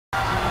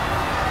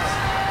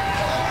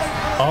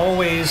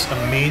Always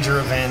a major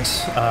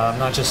event,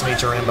 not just in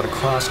HRM, but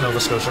across Nova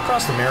Scotia,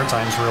 across the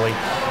Maritimes really,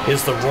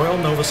 is the Royal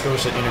Nova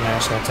Scotia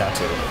International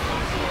Tattoo.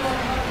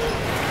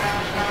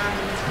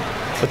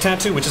 The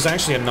Tattoo, which is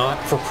actually a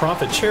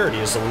not-for-profit charity,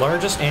 is the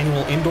largest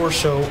annual indoor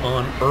show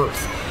on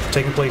Earth,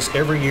 taking place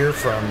every year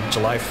from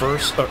July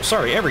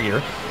 1st, every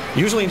year,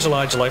 usually in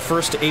July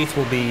 1st to 8th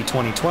will be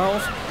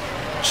 2012.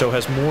 The show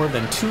has more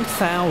than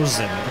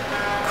 2,000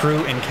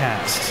 crew and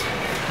cast.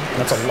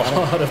 That's a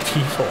lot of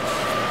people.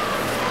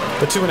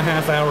 The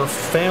 2.5-hour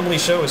family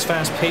show is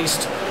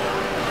fast-paced.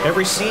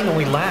 Every scene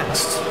only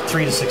lasts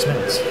 3 to 6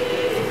 minutes.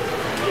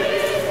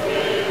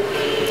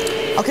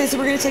 Okay, so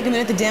we're going to take a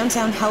minute. The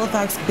Downtown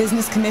Halifax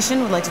Business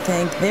Commission would like to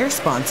thank their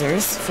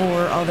sponsors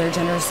for all their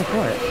generous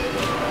support.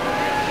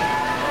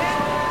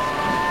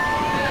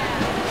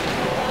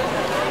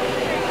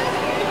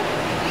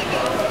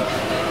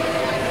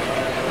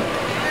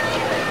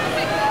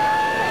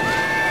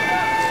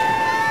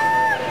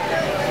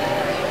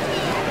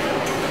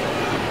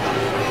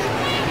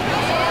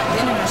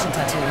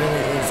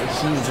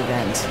 Huge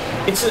event.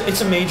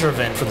 It's a major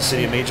event for the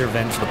city, a major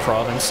event for the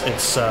province.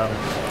 It's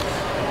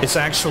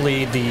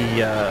actually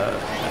the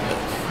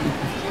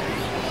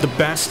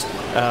best.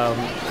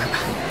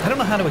 I don't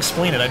know how to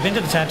explain it. I've been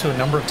to the Tattoo a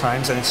number of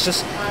times, and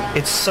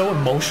it's so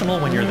emotional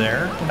when you're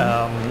there.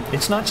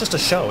 It's not just a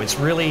show. It's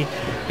really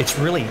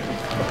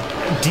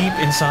deep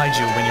inside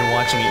you when you're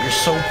watching it. You're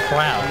so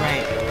proud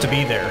to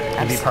be there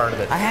and be part of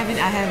it. I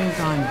haven't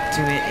gone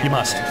to it. You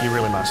must. You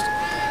really must.